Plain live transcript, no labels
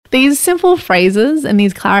These simple phrases and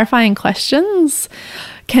these clarifying questions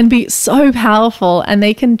can be so powerful, and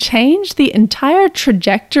they can change the entire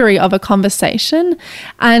trajectory of a conversation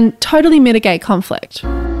and totally mitigate conflict.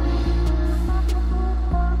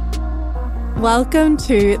 Welcome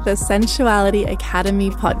to the Sensuality Academy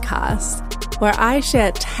podcast, where I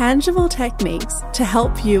share tangible techniques to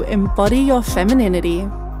help you embody your femininity,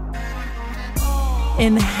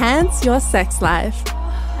 enhance your sex life,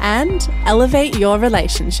 and elevate your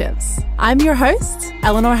relationships. I'm your host,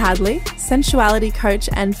 Eleanor Hadley, sensuality coach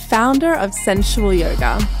and founder of Sensual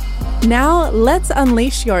Yoga. Now let's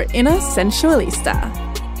unleash your inner sensualista.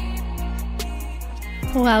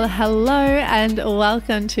 Well, hello and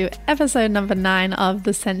welcome to episode number 9 of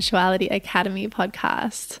the Sensuality Academy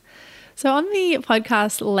podcast. So on the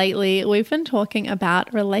podcast lately, we've been talking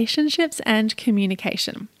about relationships and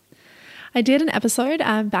communication. I did an episode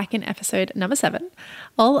back in episode number 7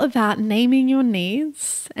 all about naming your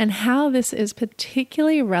needs and how this is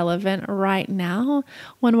particularly relevant right now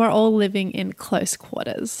when we're all living in close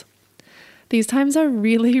quarters. These times are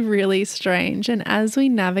really, really strange, and as we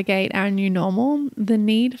navigate our new normal, the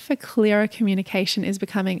need for clearer communication is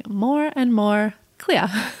becoming more and more clear.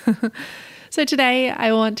 So today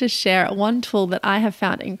I want to share one tool that I have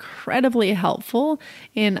found incredibly helpful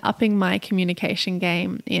in upping my communication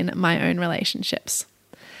game in my own relationships.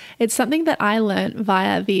 It's something that I learned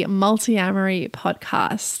via the Multi-Amory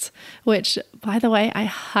podcast, which, by the way, I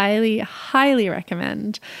highly, highly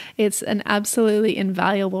recommend. It's an absolutely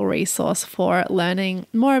invaluable resource for learning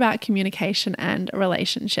more about communication and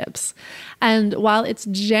relationships. And while it's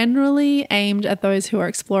generally aimed at those who are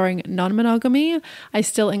exploring non-monogamy, I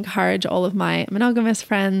still encourage all of my monogamous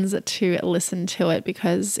friends to listen to it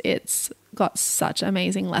because it's got such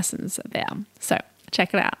amazing lessons there. So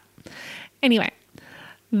check it out. Anyway,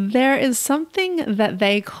 there is something that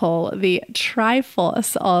they call the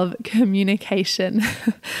Triforce of communication.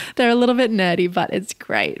 They're a little bit nerdy, but it's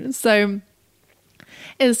great. So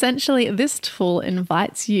essentially, this tool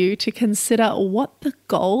invites you to consider what the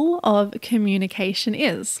goal of communication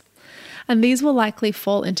is. And these will likely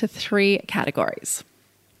fall into 3 categories.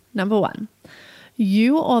 Number 1,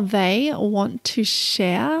 you or they want to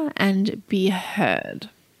share and be heard.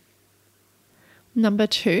 Number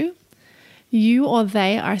 2, you or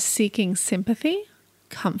they are seeking sympathy,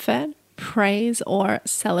 comfort, praise, or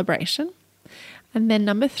celebration. And then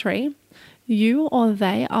number 3, you or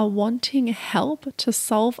they are wanting help to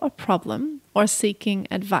solve a problem or seeking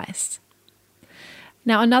advice.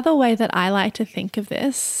 Now, another way that I like to think of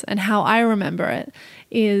this and how I remember it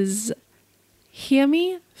is hear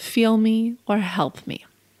me, feel me, or help me.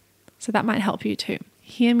 So that might help you too.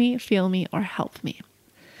 Hear me, feel me, or help me.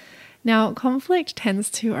 Now, conflict tends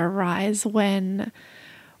to arise when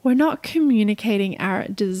we're not communicating our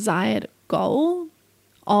desired goal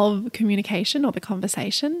of communication or the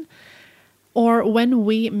conversation, or when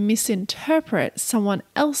we misinterpret someone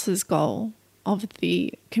else's goal of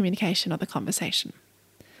the communication or the conversation.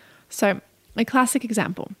 So, a classic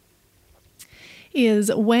example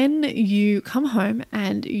is when you come home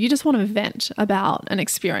and you just want to vent about an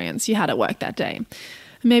experience you had at work that day.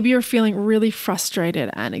 Maybe you're feeling really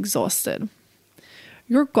frustrated and exhausted.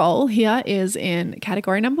 Your goal here is in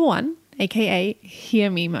category number 1, aka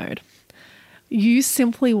hear me mode. You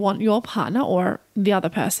simply want your partner or the other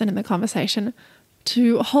person in the conversation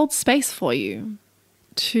to hold space for you,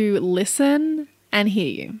 to listen and hear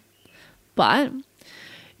you. But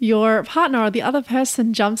your partner or the other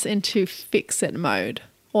person jumps into fix it mode,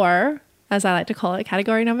 or as I like to call it,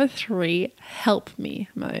 category number 3, help me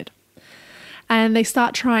mode. And they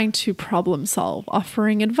start trying to problem solve,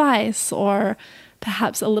 offering advice, or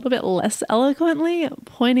perhaps a little bit less eloquently,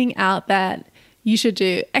 pointing out that you should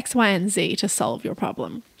do X, Y, and Z to solve your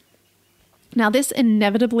problem. Now, this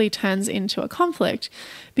inevitably turns into a conflict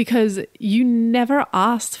because you never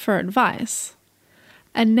asked for advice.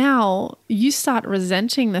 And now you start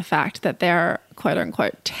resenting the fact that they're, quote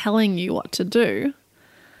unquote, telling you what to do.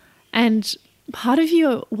 And part of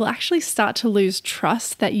you will actually start to lose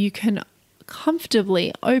trust that you can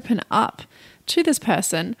comfortably open up to this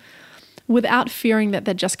person without fearing that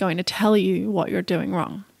they're just going to tell you what you're doing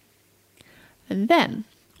wrong. And then,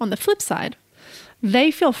 on the flip side,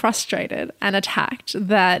 they feel frustrated and attacked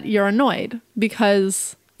that you're annoyed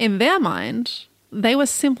because, in their mind, they were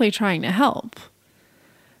simply trying to help.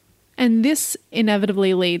 And this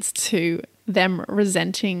inevitably leads to them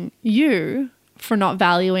resenting you for not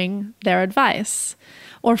valuing their advice,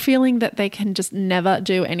 or feeling that they can just never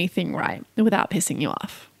do anything right without pissing you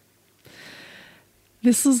off.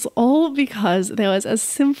 This was all because there was a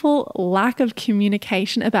simple lack of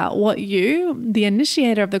communication about what you, the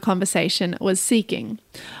initiator of the conversation, was seeking,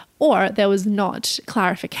 or there was not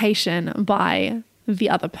clarification by the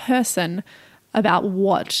other person about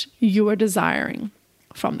what you were desiring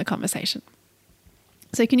from the conversation.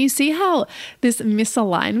 So can you see how this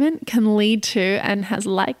misalignment can lead to and has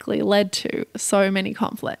likely led to so many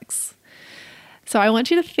conflicts? So I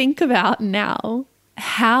want you to think about now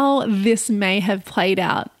how this may have played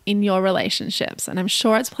out in your relationships. And I'm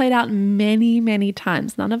sure it's played out many, many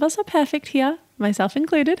times. None of us are perfect here, myself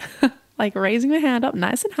included, like raising my hand up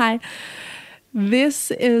nice and high.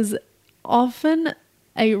 This is often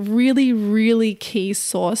a really, really key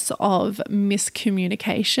source of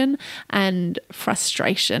miscommunication and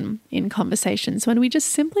frustration in conversations when we just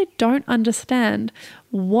simply don't understand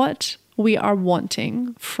what we are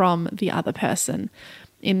wanting from the other person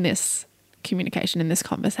in this communication, in this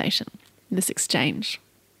conversation, in this exchange.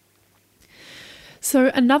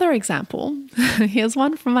 So another example, here's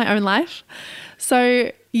one from my own life.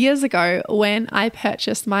 So years ago, when I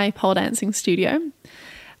purchased my pole dancing studio,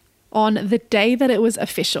 on the day that it was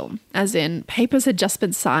official, as in papers had just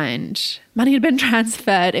been signed, money had been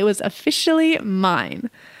transferred, it was officially mine.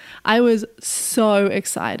 I was so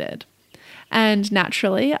excited. And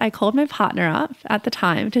naturally, I called my partner up at the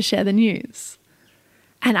time to share the news.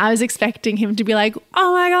 And I was expecting him to be like,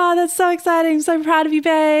 oh my God, that's so exciting. So proud of you,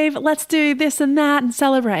 babe. Let's do this and that and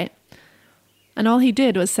celebrate. And all he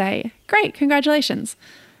did was say, great, congratulations.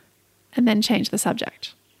 And then change the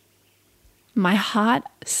subject. My heart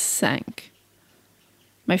sank.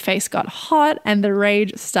 My face got hot and the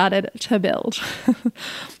rage started to build.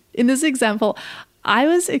 In this example, I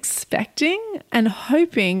was expecting and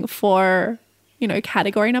hoping for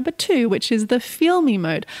category number 2, which is the feel me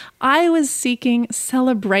mode. I was seeking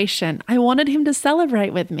celebration. I wanted him to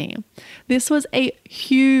celebrate with me. This was a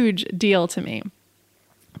huge deal to me.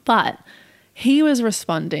 But he was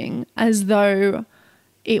responding as though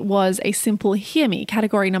it was a simple hear me.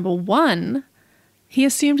 Category number 1, he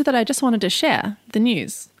assumed that I just wanted to share the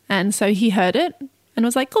news. And so he heard it and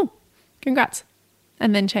was like, cool, congrats.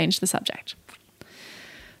 And then changed the subject.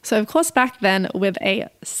 So of course, back then, with a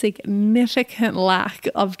significant lack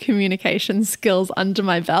of communication skills under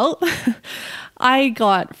my belt, I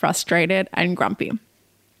got frustrated and grumpy.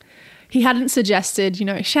 He hadn't suggested,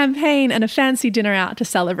 champagne and a fancy dinner out to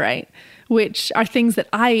celebrate, which are things that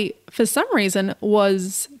I, for some reason,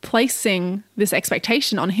 was placing this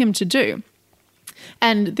expectation on him to do.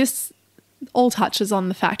 And this all touches on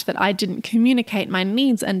the fact that I didn't communicate my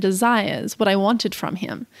needs and desires, what I wanted from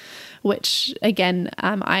him, which again,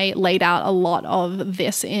 I laid out a lot of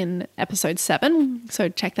this in episode 7. So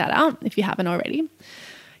check that out if you haven't already.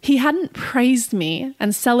 He hadn't praised me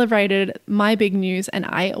and celebrated my big news, and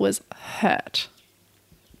I was hurt.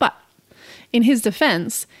 But in his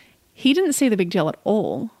defense, he didn't see the big deal at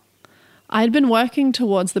all. I'd been working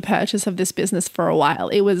towards the purchase of this business for a while.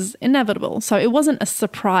 It was inevitable. So it wasn't a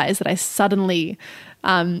surprise that I suddenly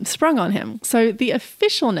sprung on him. So the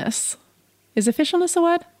officialness, is officialness a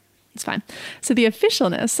word? It's fine. So the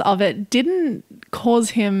officialness of it didn't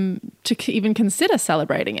cause him to even consider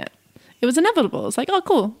celebrating it. It was inevitable. It's like, oh,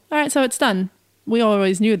 cool. All right, so it's done. We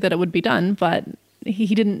always knew that it would be done, but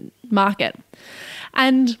he didn't mark it.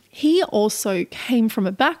 And he also came from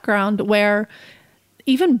a background where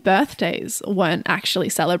even birthdays weren't actually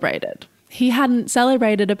celebrated. He hadn't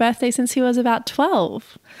celebrated a birthday since he was about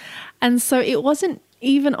 12. And so it wasn't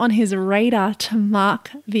even on his radar to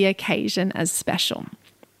mark the occasion as special.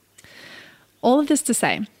 All of this to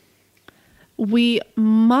say, we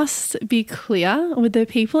must be clear with the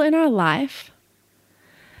people in our life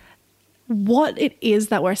what it is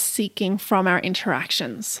that we're seeking from our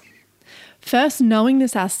interactions. First, knowing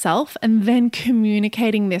this ourselves and then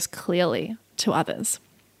communicating this clearly to others.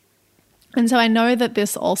 And so I know that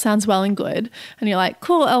this all sounds well and good. And you're like,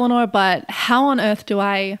 cool, Eleanor, but how on earth do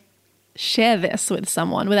I share this with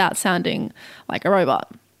someone without sounding like a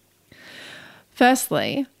robot?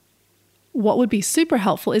 Firstly, what would be super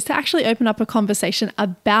helpful is to actually open up a conversation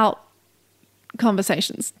about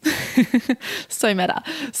conversations. So meta.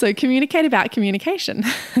 So communicate about communication.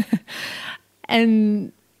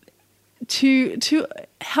 And to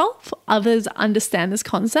help others understand this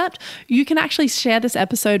concept, you can actually share this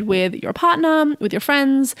episode with your partner, with your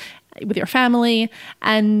friends, with your family,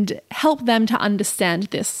 and help them to understand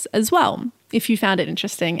this as well. if you found it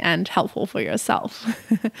interesting and helpful for yourself.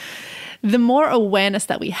 The more awareness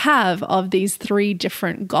that we have of these 3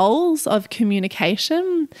 different goals of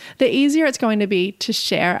communication, the easier it's going to be to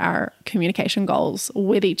share our communication goals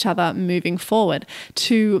with each other moving forward,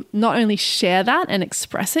 to not only share that and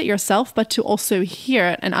express it yourself, but to also hear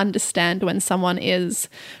it and understand when someone is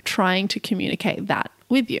trying to communicate that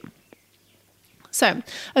with you. So,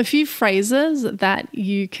 a few phrases that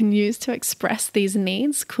you can use to express these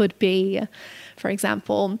needs could be, for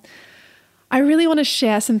example, I really want to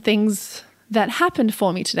share some things that happened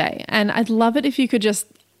for me today, and I'd love it if you could just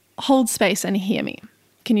hold space and hear me.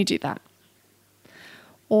 Can you do that?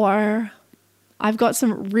 Or, I've got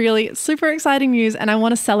some really super exciting news and I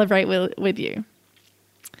want to celebrate with you.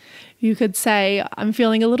 You could say, I'm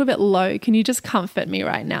feeling a little bit low. Can you just comfort me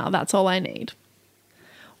right now? That's all I need.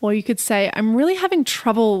 Or you could say, I'm really having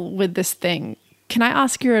trouble with this thing. Can I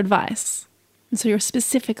ask your advice? And so you're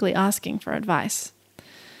specifically asking for advice.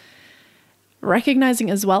 Recognizing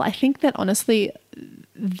as well, I think that honestly,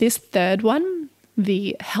 this third one,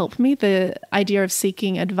 the help me, the idea of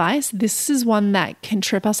seeking advice, this is one that can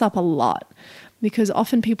trip us up a lot, because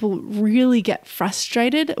often people really get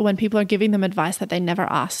frustrated when people are giving them advice that they never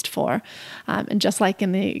asked for. And just like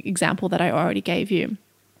in the example that I already gave you.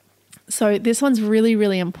 So this one's really,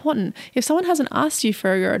 really important. If someone hasn't asked you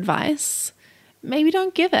for your advice, maybe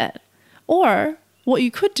don't give it. Or what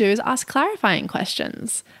you could do is ask clarifying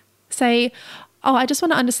questions. Say, oh, I just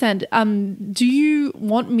want to understand, do you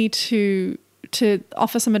want me to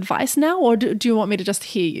offer some advice now, or do you want me to just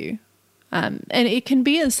hear you? And it can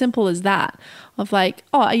be as simple as that, of like,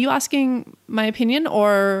 oh, are you asking my opinion,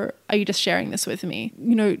 or are you just sharing this with me?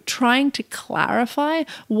 You know, trying to clarify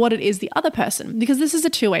what it is the other person, because this is a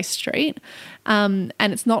two-way street, and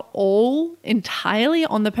it's not all entirely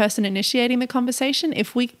on the person initiating the conversation.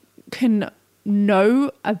 If we can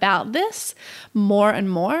know about this more and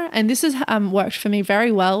more, and this has worked for me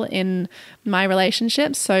very well in my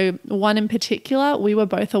relationships. So one in particular, we were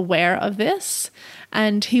both aware of this,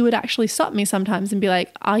 and he would actually stop me sometimes and be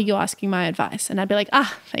like, are you asking my advice? And I'd be like,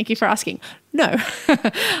 thank you for asking. No,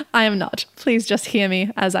 I am not. Please just hear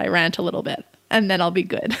me as I rant a little bit, and then I'll be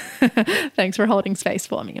good. Thanks for holding space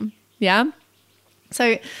for me. Yeah.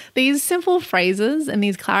 So these simple phrases and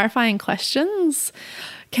these clarifying questions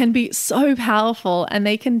can be so powerful, and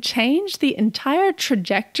they can change the entire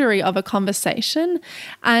trajectory of a conversation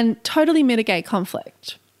and totally mitigate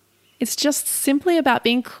conflict. It's just simply about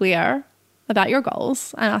being clear about your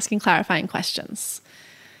goals and asking clarifying questions.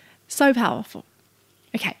 So powerful.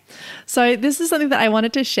 Okay, so this is something that I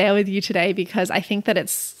wanted to share with you today, because I think that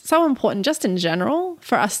it's so important just in general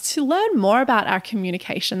for us to learn more about our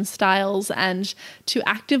communication styles and to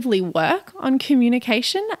actively work on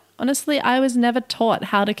communication. Honestly, I was never taught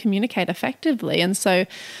how to communicate effectively. And so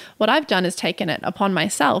what I've done is taken it upon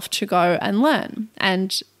myself to go and learn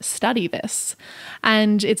and study this.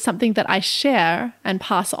 And it's something that I share and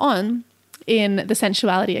pass on in the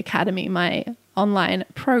Sensuality Academy, my online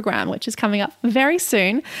program, which is coming up very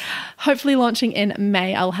soon, hopefully launching in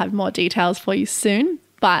May. I'll have more details for you soon.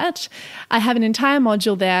 But I have an entire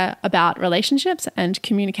module there about relationships and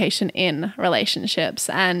communication in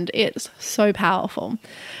relationships, and it's so powerful.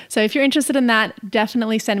 So if you're interested in that,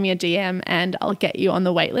 definitely send me a DM and I'll get you on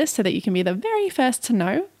the waitlist so that you can be the very first to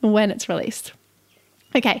know when it's released.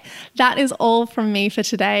 Okay, that is all from me for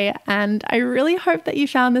today, and I really hope that you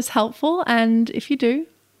found this helpful, and if you do,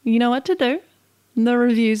 you know what to do. The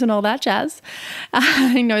reviews and all that jazz.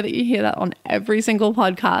 I know that you hear that on every single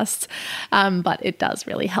podcast, but it does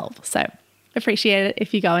really help. So appreciate it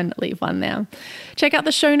if you go and leave one there. Check out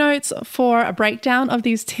the show notes for a breakdown of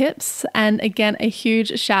these tips. And again, a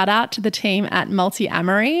huge shout out to the team at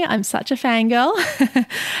Multi-Amory. I'm such a fangirl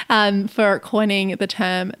for coining the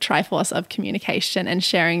term Triforce of Communication and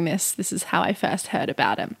sharing this. This is how I first heard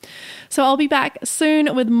about it. So I'll be back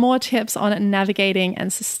soon with more tips on navigating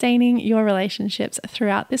and sustaining your relationships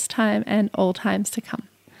throughout this time and all times to come.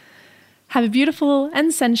 Have a beautiful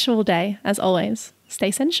and sensual day. As always,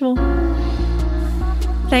 stay sensual.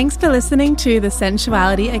 Thanks for listening to the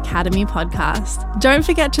Sensuality Academy podcast. Don't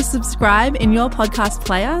forget to subscribe in your podcast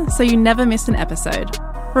player so you never miss an episode.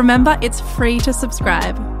 Remember, it's free to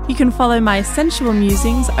subscribe. You can follow my sensual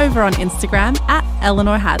musings over on Instagram at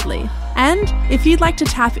Eleanor Hadley. And if you'd like to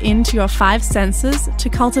tap into your 5 senses to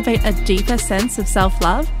cultivate a deeper sense of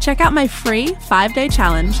self-love, check out my free 5-day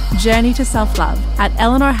challenge, Journey to Self-Love, at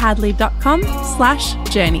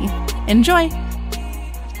eleanorhadley.com/journey. Enjoy!